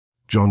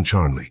John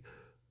Charnley,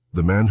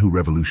 the man who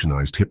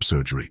revolutionized hip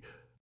surgery.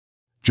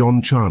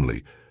 John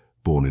Charnley,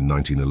 born in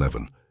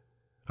 1911,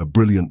 a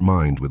brilliant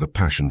mind with a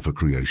passion for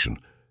creation.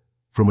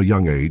 From a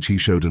young age, he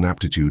showed an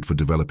aptitude for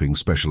developing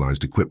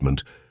specialized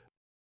equipment.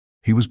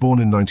 He was born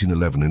in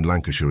 1911 in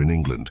Lancashire in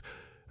England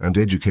and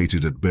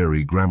educated at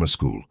Bury Grammar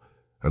School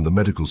and the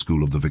Medical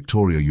School of the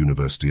Victoria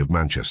University of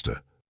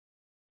Manchester.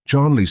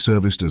 Charnley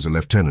serviced as a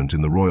lieutenant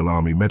in the Royal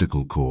Army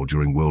Medical Corps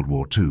during World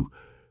War II.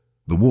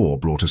 The war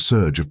brought a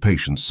surge of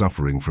patients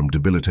suffering from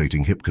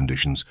debilitating hip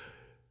conditions.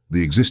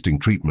 The existing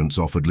treatments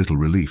offered little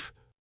relief.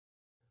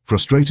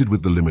 Frustrated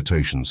with the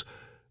limitations,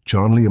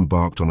 Charnley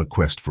embarked on a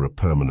quest for a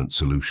permanent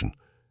solution.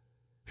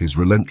 His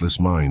relentless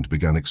mind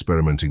began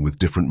experimenting with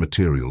different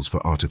materials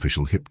for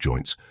artificial hip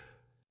joints.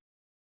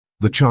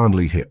 The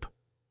Charnley Hip,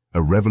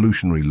 a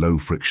revolutionary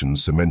low-friction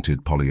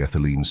cemented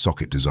polyethylene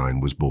socket design,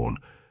 was born.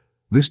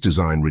 This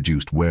design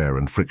reduced wear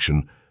and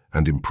friction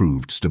and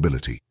improved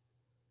stability.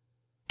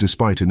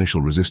 Despite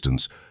initial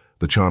resistance,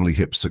 the Charnley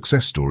Hip's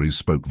success stories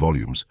spoke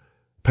volumes.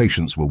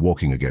 Patients were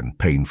walking again,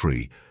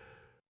 pain-free.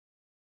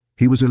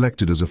 He was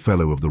elected as a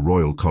Fellow of the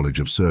Royal College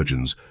of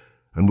Surgeons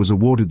and was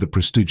awarded the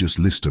prestigious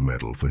Lister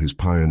Medal for his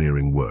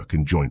pioneering work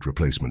in joint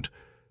replacement.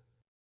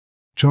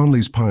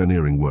 Charnley's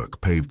pioneering work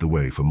paved the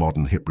way for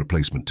modern hip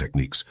replacement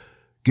techniques,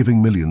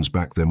 giving millions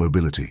back their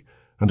mobility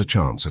and a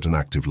chance at an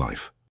active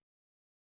life.